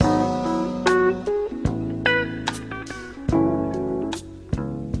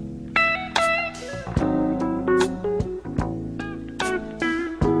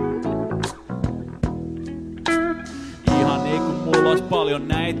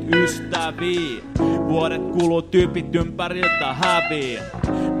ystäviä. Vuodet kuluu, tyypit ympäriltä hävii.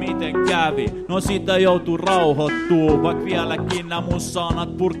 Miten kävi? No sitä joutuu rauhoittuu, vaik vieläkin nää mun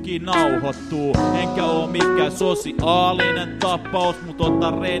sanat purkkiin nauhoittuu. Enkä oo mikään sosiaalinen tapaus, mut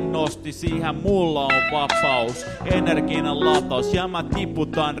ota rennosti, siihen mulla on vapaus. Energinen lataus ja mä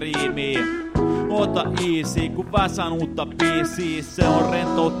tiputan riimiin. Ota easy, kun väsän uutta biisiä, se on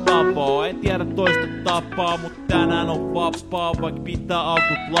rentouttavaa. En tiedä toista tapaa, mut tänään on vapaa, vaik pitää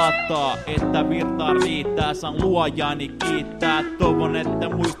aukut lataa. Että virtaa riittää, saan luojani kiittää. Toivon, että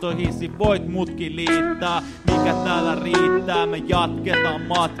muistoihin voit mutkin liittää. Mikä täällä riittää, me jatketaan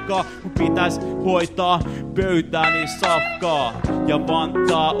matkaa. Mun pitäis hoitaa pöytääni safkaa. Ja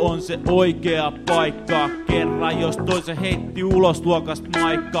Vantaa on se oikea paikka. Kerran jos toisen heitti ulos luokast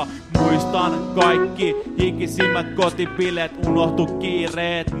maikka. Muistan kaikki hikisimmät kotipileet, unohtu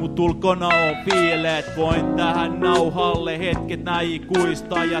kiireet, mut ulkona on fiileet. Voin tähän nauhalle hetket nää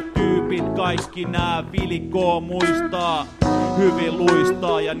ikuistaa ja tyypit kaikki nää Vili muistaa. Hyvin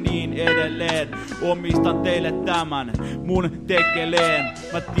luistaa ja niin edelleen. Omistan teille tämän mun tekeleen.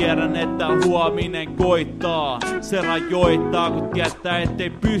 Mä tiedän, että huominen koittaa. Se rajoittaa, kun tietää, ettei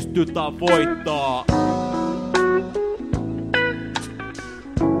pysty tavoittaa.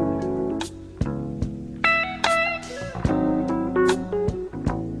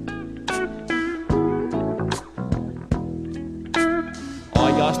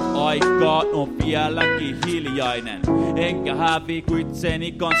 Ajasta aikaan on vieläkin hiljainen. Enkä hävi, kun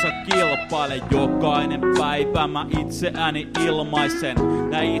itseni kanssa kilpailen. Jokainen päivä mä itseäni ilmaisen.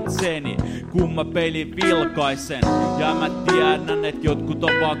 Nää itseni, kun mä peilin vilkaisen. Ja mä tiedän, et jotkut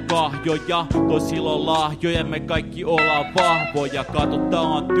on vaan kahjoja. Toisilla on lahjoja, me kaikki ollaan vahvoja. Kato, tää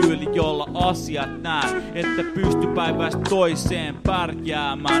on tyyli, jolla asiat nää. Että pysty päivästä toiseen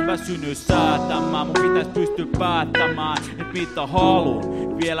pärjäämään. Väsynyt säätämään, mun pitäis pystyä päättämään, et mitä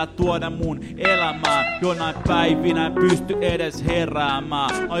haluun vielä tuoda mun elämään. Jonain päivinä en pysty edes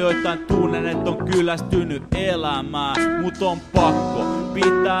heräämään. Ajoittain tunnen, et on kyllästynyt elämään. Mut on pakko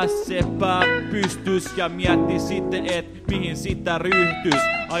pitää se pää pystys ja mietti sitten, et mihin sitä ryhtys.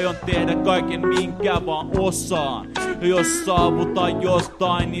 Aion tehdä kaiken minkä vaan osaan. Ja jos saavutan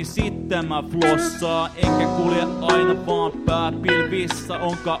jotain, niin sitten mä flossaan. Enkä kulje aina vaan pääpilvissä.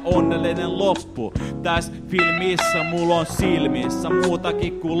 Onka onnellinen loppu täs filmissä. Mulla on silmissä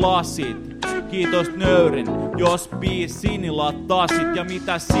muutakin kuin lasit. Kiitos nöyrin, jos biisini latasit. Ja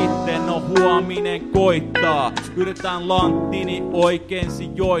mitä sitten, no huominen koittaa. Yritän lanttini oikein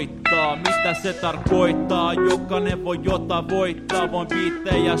sijoittaa. Mitä se tarkoittaa? Jokainen voi jotain voittaa. Voin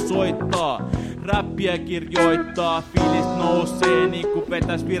biittejä soittaa, räppiä kirjoittaa. Fiilis nousee niinku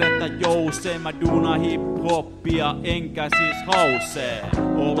vetäis virettä jousee. Mä duunaan hip-hoppia enkä siis hausee.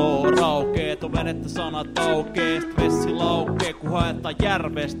 Olo raukee, ton venettä sanat aukee. Stressi laukee, kun haetaan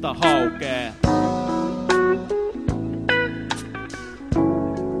järvestä haukee.